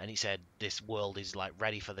 And he said, "This world is like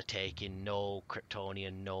ready for the taking. No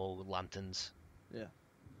Kryptonian, no lanterns." Yeah.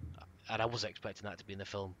 And I was expecting that to be in the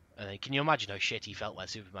film. And then, can you imagine how shit he felt like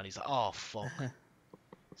Superman? He's like, "Oh fuck."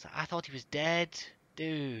 It's like, I thought he was dead,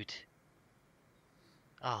 dude.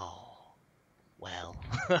 Oh. Well.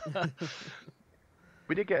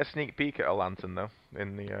 We did get a sneak peek at a lantern though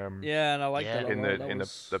in the Yeah, and I like Yeah. that a in lot. the That in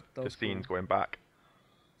was- the that was scenes cool. going back.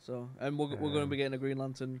 So, and we're going to be getting a Green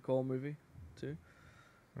Lantern core movie too.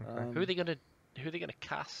 Okay. Who are they gonna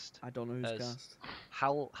cast? I don't know who's as cast.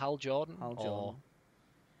 Hal Jordan? Hal Or Jordan.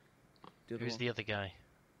 The other who's one. the other guy?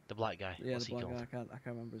 The black guy. Yeah, What's the he black called? guy. I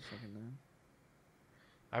can't remember his fucking name.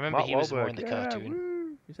 I remember Mark he was more Wahlberg, in the yeah, cartoon.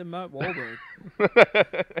 woo. You said Mark Wahlberg.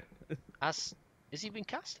 Has he been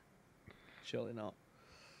cast? Surely not.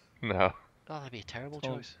 No. Oh, that'd be a terrible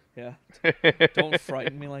Don't- choice. Yeah. Don't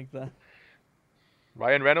frighten me like that.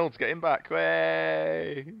 Ryan Reynolds getting back.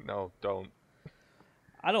 Way. No, don't.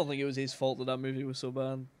 I don't think it was his fault that movie was so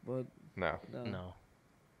bad, but No. no.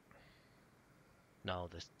 No,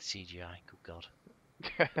 the CGI. Good God,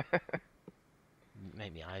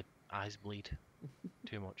 make me eyes bleed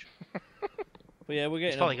too much. But yeah, we're He's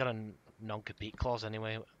getting. probably got a non-compete clause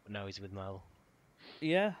anyway. No, he's with Marvel.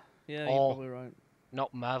 Yeah, you're Or- probably right.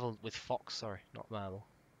 Not Marvel, with Fox. Sorry, not Marvel.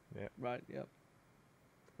 Right, yep.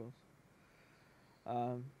 Of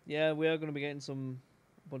course. Yeah, we are going to be getting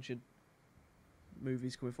bunch of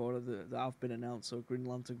movies coming forward that have been announced. So Green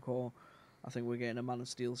Lantern Corps. I think we're getting a Man of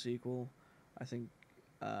Steel sequel. I think,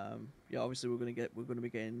 obviously we're going to be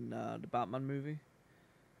getting the Batman movie.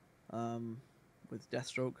 With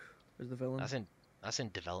Deathstroke as the villain. That's in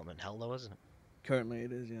development hell though, isn't it? Currently,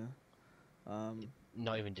 it is. Yeah.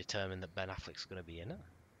 Not even determined that Ben Affleck's going to be in it.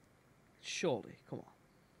 Surely, come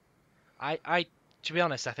on. I to be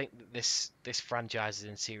honest, I think that this franchise is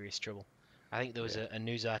in serious trouble. I think there was a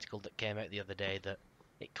news article that came out the other day that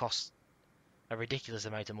it cost a ridiculous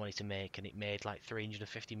amount of money to make, and it made like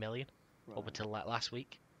 350 million up until like last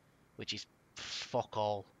week, which is fuck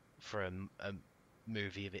all for a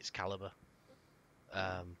movie of its caliber.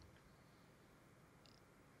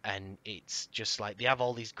 And it's just like they have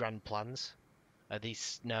all these grand plans. Are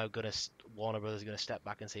these now Warner Brothers going to step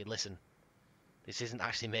back and say, listen, this isn't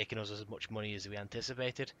actually making us as much money as we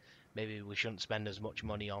anticipated. Maybe we shouldn't spend as much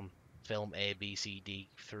money on film A, B, C, D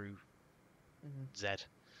through Z.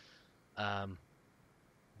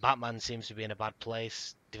 Batman seems to be in a bad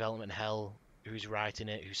place. Development hell. Who's writing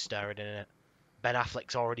it? Who's starring in it? Ben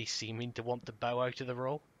Affleck's already seeming to want to bow out of the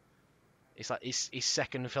role. It's like his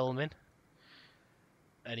second film in,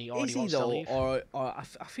 and he already Is he wants to though, leave. or I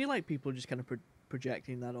feel like people are just kind of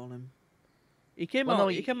projecting that on him. He came Well, out. no,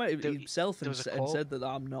 he came out there- himself there and, was a and quote. said that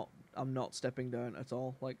I'm not stepping down at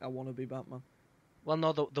all. Like I want to be Batman. Well,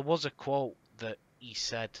 no, there was a quote that he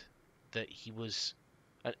said that he was.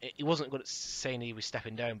 He wasn't good at saying he was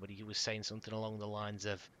stepping down, but he was saying something along the lines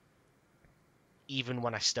of, "Even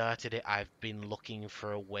when I started it, I've been looking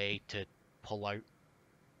for a way to pull out."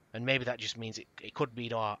 And maybe that just means it could be,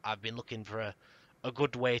 no, I've been looking for a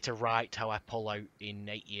good way to write how I pull out in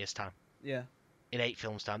 8 years' time. Yeah. In 8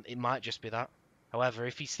 films' time. It might just be that. However,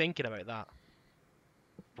 if he's thinking about that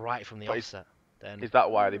right from the But offset, then... Is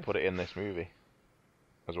that why they put it in this movie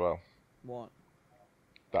as well? What?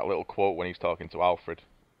 That little quote when he's talking to Alfred.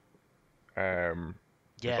 Yeah.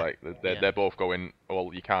 It's like they're both going,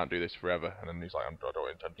 well, you can't do this forever, and then he's like, I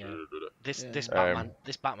don't intend to do it.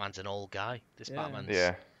 This Batman's an old guy. This Yeah. Batman's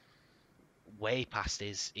Yeah. way past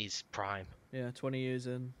his prime. Yeah, 20 years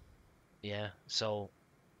in. Yeah, so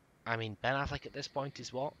I mean Ben Affleck at this point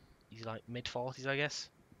is what? He's like mid-40s, I guess.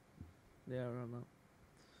 Yeah, around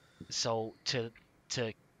that. So to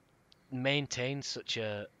maintain such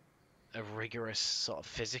a rigorous sort of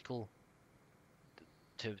physical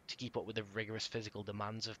to keep up with the rigorous physical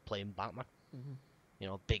demands of playing Batman, Mhm. you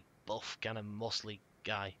know, big buff kind of muscly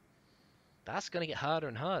guy, that's going to get harder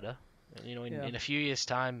and harder. And, you know, in a few years'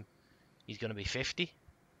 time, he's going to be 50.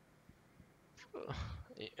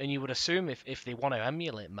 And you would assume if they want to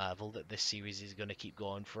emulate Marvel that this series is going to keep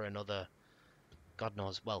going for another, God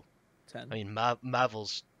knows, well, 10. I mean,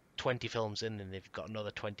 Marvel's 20 films in and they've got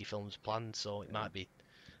another 20 films planned, so it might be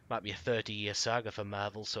a 30-year saga for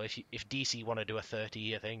Marvel. So if DC want to do a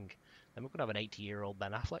 30-year thing, then we're going to have an 80-year-old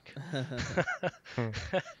Ben Affleck.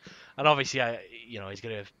 And obviously, he's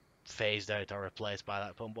going to have phased out or replaced by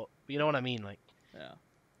that point, but you know what I mean? Like, Yeah.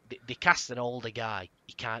 they cast an older guy,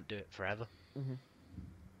 he can't do it forever. Mhm.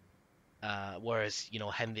 Whereas, you know,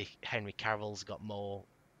 Henry Cavill's got more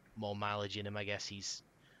mileage in him, I guess. He's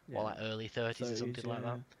Yeah. like early 30s or something like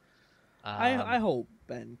that. I hope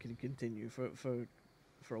Ben can continue for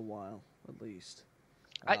a while at least.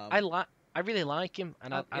 I really like him,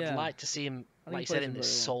 and I'd yeah. like to see him, I think like he you said, plays in him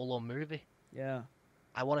this very well. solo movie. Yeah.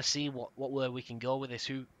 I want to see where we can go with this,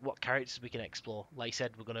 what characters we can explore. Like you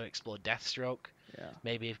said, we're going to explore Deathstroke, Yeah.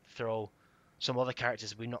 maybe throw some other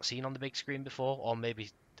characters we've not seen on the big screen before, or maybe,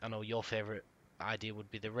 I know your favourite idea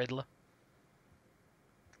would be the Riddler.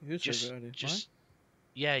 Who's Just, favorite idea? just,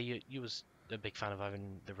 yeah, you was a big fan of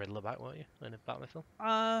having the Riddler back, weren't you, in a Batman film?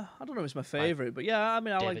 I don't know if it's my favorite, but yeah, I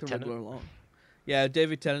mean, I like David the Tennant. Riddler a lot. Yeah,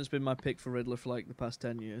 David Tennant's been my pick for Riddler for like the past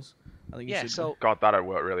 10 years. I think he Yeah, should so God, that'd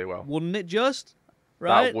work really well. be. Wouldn't it just?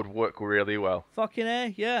 Right? That would work really well. Fucking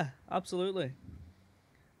A, yeah, absolutely.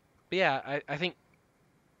 But yeah, I think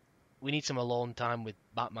we need some alone time with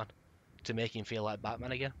Batman to make him feel like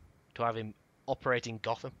Batman again. To have him operating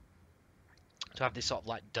Gotham. To have this sort of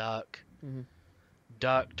like dark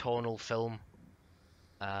tonal film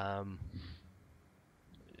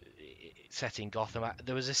set in Gotham.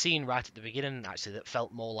 There was a scene right at the beginning actually that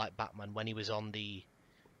felt more like Batman when he was on the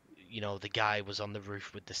guy was on the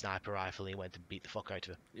roof with the sniper rifle and he went and beat the fuck out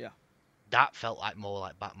of him. Yeah. That felt like more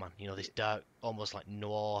like Batman. You know, this dark, almost like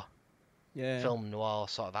noir, Yeah. film noir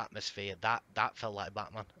sort of atmosphere. That felt like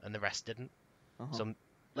Batman, and the rest didn't. Uh-huh. So I know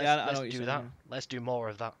let's what you're do saying, that. yeah. Let's do more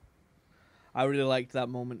of that. I really liked that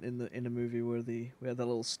moment in the movie where we had that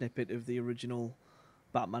little snippet of the original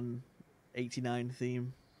Batman '89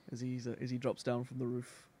 theme as he drops down from the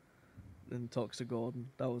roof and talks to Gordon.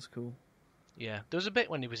 That was cool. Yeah, there was a bit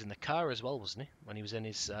when he was in the car as well, wasn't he? When he was in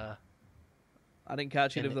his I didn't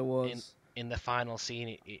catch it if there was. in the final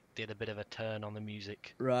scene, it did a bit of a turn on the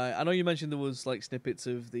music. Right. I know you mentioned there was like snippets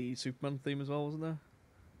of the Superman theme as well, wasn't there?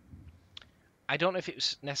 I don't know if it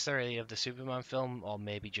was necessarily of the Superman film or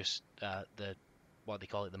maybe just the what they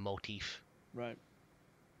call it, the motif. Right.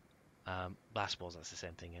 But I suppose that's the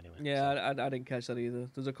same thing anyway. Yeah, so. I didn't catch that either.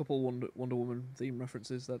 There's a couple Wonder Woman theme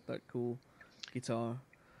references. That cool guitar.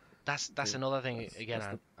 That's Yeah, another thing. that's- Again,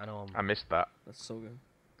 that's I know I missed that. That's so good.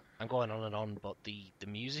 I'm going on and on, but the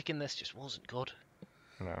music in this just wasn't good.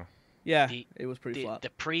 No. Yeah, The- it was pretty flat. The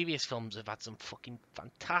previous films have had some fucking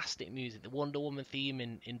fantastic music. The Wonder Woman theme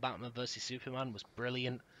in Batman vs Superman was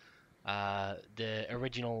brilliant.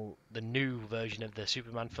 The new version of the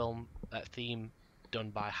Superman film theme done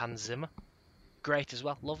by Hans Zimmer, great as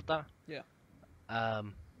well. Loved that. Yeah.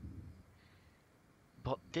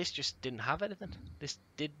 But this just didn't have anything. This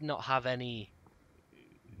did not have any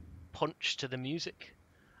punch to the music.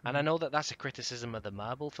 And I know that that's a criticism of the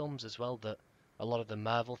Marvel films as well, that a lot of the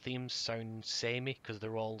Marvel themes sound samey because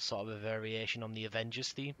they're all sort of a variation on the Avengers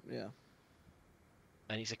theme. Yeah.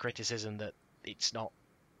 And it's a criticism that it's not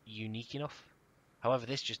unique enough. However,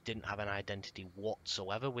 this just didn't have an identity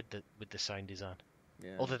whatsoever with the sound design,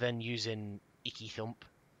 Yeah. other than using Icky Thump.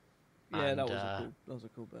 Yeah, and, that was a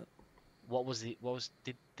cool bit.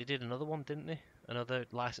 They did another one, didn't they? Another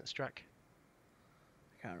licensed track.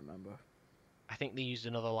 I can't remember. I think they used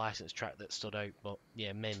another licensed track that stood out, but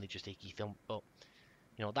yeah, mainly just Icky Thump. But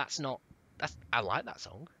you know, I like that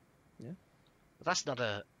song. Yeah. But that's not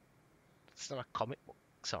a comic book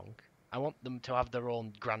song. I want them to have their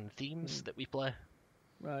own grand themes that we play.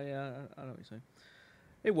 Right, yeah, I know what you're saying.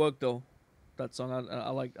 It worked though. That song, I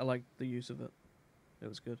like the use of it. It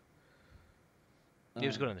was good. It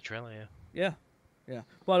was good in the trailer, yeah. Yeah, yeah.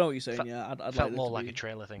 Well, I know what you're saying. Yeah, I'd Felt like more like a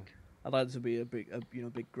trailer thing. I'd like it to be a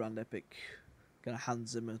big grand epic, kind of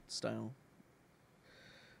Hans Zimmer style.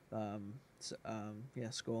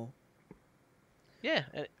 Score. Yeah,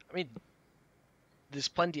 I mean, there's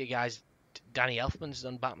plenty of guys. Danny Elfman's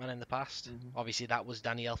done Batman in the past. Obviously, that was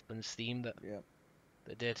Danny Elfman's theme that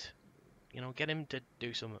did. You know, get him to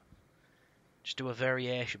do some. Just do a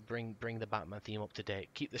variation. Bring the Batman theme up to date.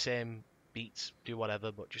 Keep the same beats. Do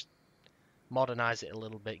whatever, but just modernize it a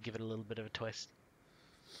little bit. Give it a little bit of a twist.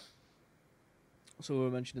 So we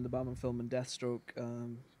were mentioning the Batman film and Deathstroke.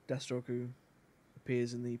 Deathstroke, who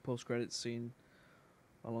appears in the post-credits scene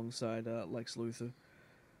alongside Lex Luthor.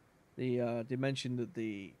 They mentioned that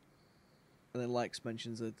and then Lex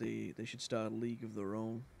mentions that they should start a league of their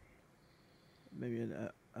own. Maybe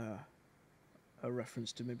a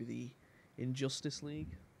reference to maybe the Injustice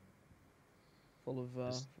League, full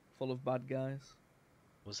of bad guys.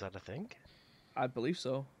 Was that a thing? I believe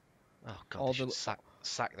so. Oh God! They should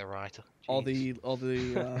sack the writer. Or the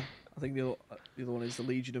I think the other one is the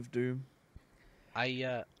Legion of Doom.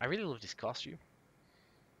 I really loved his costume.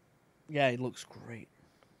 Yeah, he looks great.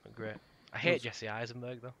 Great. I hate Jesse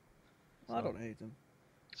Eisenberg though. So. I don't hate him.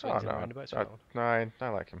 Oh, no, I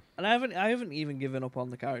like him. And I haven't even given up on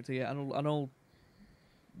the character yet. I know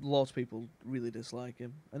lots of people really dislike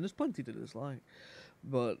him, and there's plenty to dislike.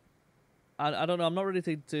 But I don't know. I'm not ready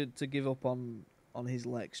to give up on his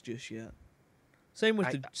Lex just yet. Same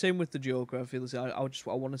with the Joker. I feel I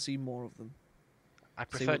want to see more of them. I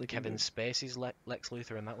preferred Kevin Spacey's Lex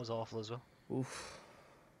Luthor, and that was awful as well. Oof.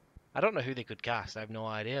 I don't know who they could cast. I have no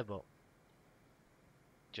idea, but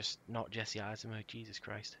just not Jesse Eisenberg. Jesus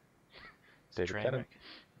Christ. David Tennant.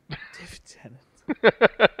 David Tennant.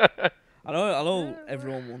 I know.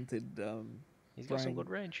 Everyone wanted. He's got some good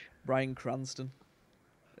range. Bryan Cranston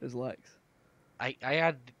as Lex. I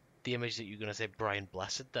had the image that you're going to say Brian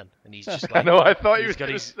Blessed then, and he's just like. I know. I thought he's got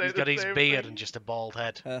his beard and just a bald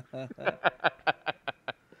head.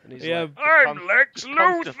 And he's like, I'm Lex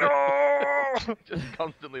Luthor. Just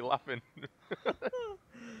constantly laughing.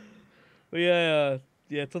 But yeah,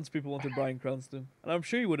 tons of people wanted Bryan Cranston, and I'm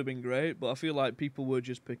sure he would have been great. But I feel like people were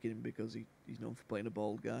just picking him because he's known for playing a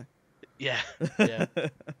bald guy. Yeah. You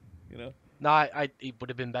know. No, he would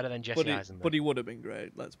have been better than Jesse Eisenberg. But he would have been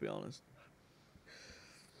great. Let's be honest.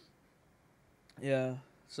 Yeah.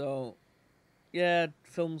 So, yeah,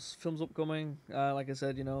 films upcoming. Like I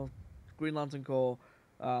said, Green Lantern Corps,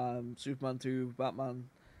 Superman 2, Batman.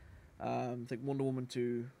 I think Wonder Woman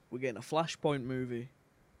 2. We're getting a Flashpoint movie.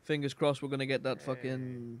 Fingers crossed we're going to get that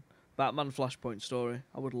fucking Batman Flashpoint story.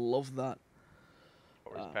 I would love that.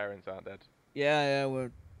 Or his parents aren't dead. Yeah,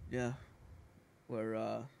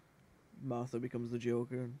 where Martha becomes the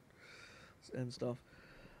Joker and stuff.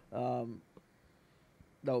 That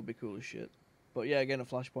would be cool as shit. But yeah, again, a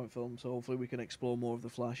Flashpoint film, so hopefully we can explore more of the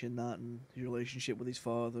Flash in that and his relationship with his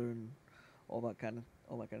father and all that kind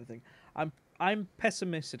of thing. I'm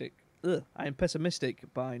pessimistic. I'm pessimistic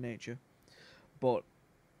by nature, but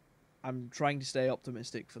I'm trying to stay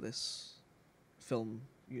optimistic for this film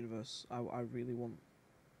universe. I really want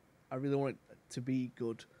it to be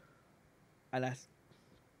good, and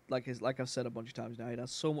like I've said a bunch of times now, it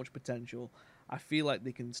has so much potential. I feel like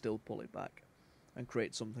they can still pull it back and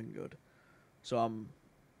create something good. So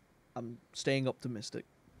I'm staying optimistic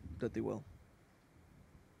that they will.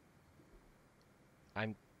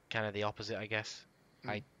 I'm kind of the opposite, I guess.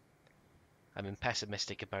 I've been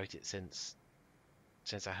pessimistic about it since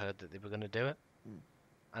I heard that they were going to do it,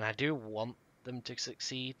 and I do want them to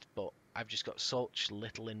succeed, but I've just got such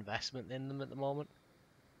little investment in them at the moment.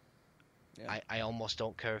 Yeah. I almost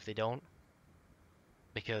don't care if they don't,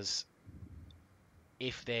 because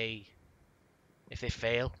if they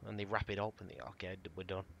fail and they wrap it up and okay, we're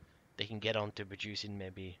done, they can get on to producing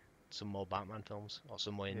maybe some more Batman films or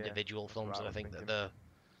some more individual films that I think that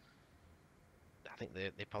think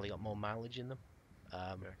they probably got more mileage in them.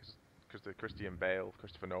 Because the Christian Bale,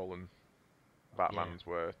 Christopher Nolan Batmans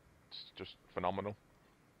were just phenomenal.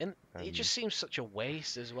 And it just seems such a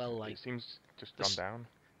waste as well. Like it seems just gone down.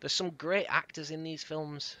 There's some great actors in these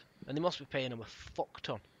films, and they must be paying them a fuck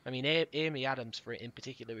ton. I mean, Amy Adams, for it in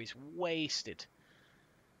particular, is wasted.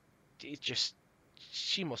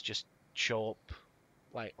 She must just show up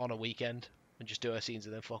like on a weekend and just do her scenes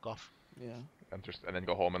and then fuck off. Yeah. And then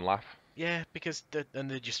go home and laugh. Yeah, because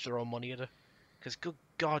they just throw money at her. Because good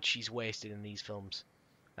God, she's wasted in these films.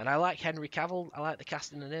 And I like Henry Cavill. I like the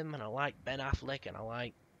casting in him, and I like Ben Affleck, and I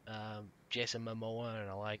like Jason Momoa, and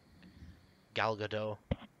I like Gal Gadot.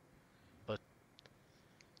 But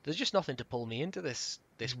there's just nothing to pull me into this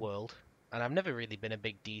world. And I've never really been a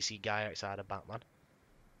big DC guy outside of Batman.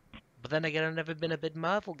 But then again, I've never been a big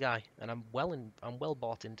Marvel guy, and I'm well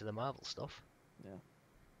bought into the Marvel stuff. Yeah.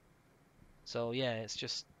 So yeah, it's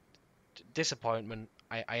just disappointment.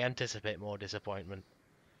 I anticipate more disappointment.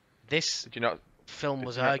 This film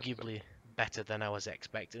was arguably better than I was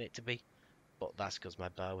expecting it to be, but that's because my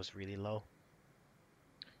bar was really low.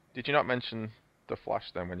 Did you not mention the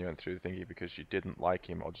Flash then when you went through the thingy because you didn't like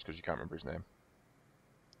him, or just because you can't remember his name?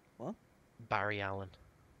 What? Barry Allen.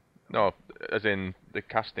 No, as in the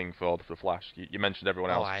casting for the Flash. You mentioned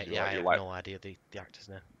everyone else. I have no idea the actor's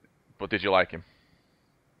name. But did you like him?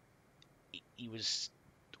 He was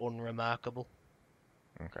unremarkable.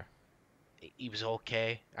 Okay. He was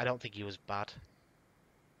okay. I don't think he was bad.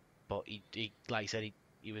 But he like I said,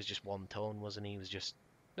 he was just one tone, wasn't he? He was just,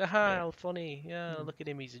 how funny. Yeah, look at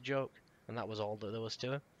him, he's a joke. And that was all that there was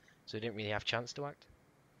to him. So he didn't really have a chance to act.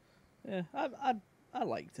 Yeah, I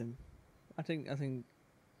liked him. I think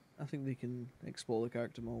they can explore the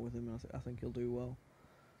character more with him, and I think he'll do well.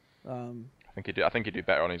 I think he'd do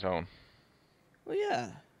better on his own. Well,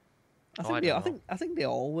 yeah. I think they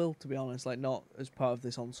all will, to be honest. Like, not as part of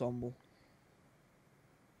this ensemble.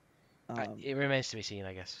 It remains to be seen,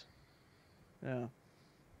 I guess. Yeah.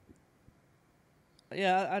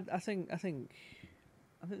 Yeah, I think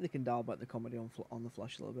they can dial back the comedy on the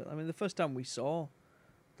Flash a little bit. I mean, the first time we saw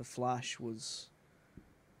the Flash was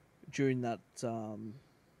during that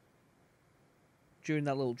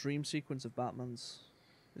little dream sequence of Batman's,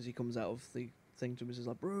 as he comes out of the thing to him, he's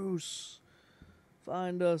like, Bruce,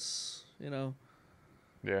 find us, you know.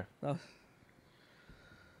 Yeah.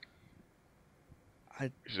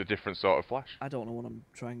 It's a different sort of Flash. I don't know what I'm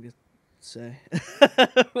trying to say.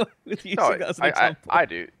 With using that as an example. I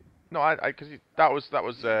do. No, because that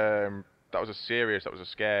was a serious, that was a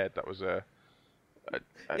scared, that was a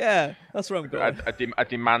yeah, that's where I'm going. A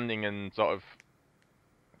demanding and sort of,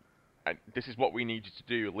 this is what we need you to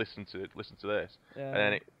do. Listen to this. Yeah. And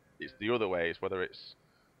then it's the other way. It's whether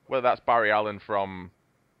that's Barry Allen from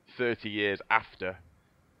 30 years after,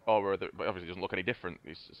 or whether, but obviously it doesn't look any different.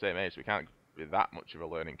 He's the same age, so we can't be that much of a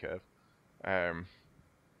learning curve.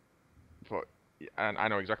 But and I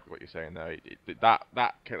know exactly what you're saying there. That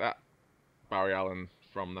Barry Allen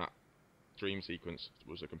from that dream sequence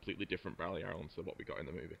was a completely different Barry Allen to what we got in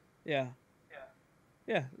the movie. Yeah.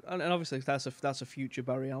 And obviously that's a future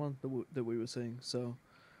Barry Allen that we were seeing. So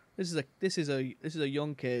this is a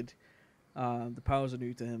young kid. The powers are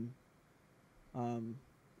new to him.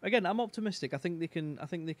 Again, I'm optimistic. I think they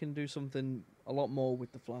can do something a lot more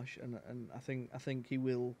with the Flash, and I think he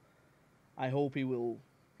will. I hope he will,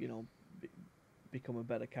 become a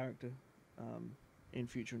better character in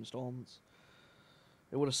future installments.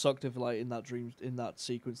 It would have sucked if, like, in that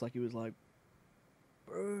sequence, like, he was like,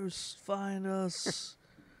 Bruce, find us.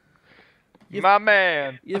 My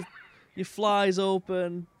man. Your fly's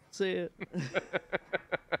open. See it.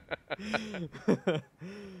 That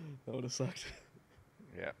would have sucked.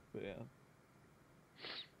 Yeah. But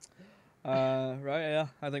yeah. Right, yeah.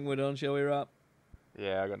 I think we're done. Shall we wrap?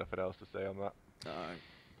 Yeah, I got nothing else to say on that. All right.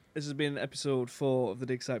 This has been episode 4 of the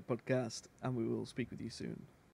Dig Site Podcast, and we will speak with you soon.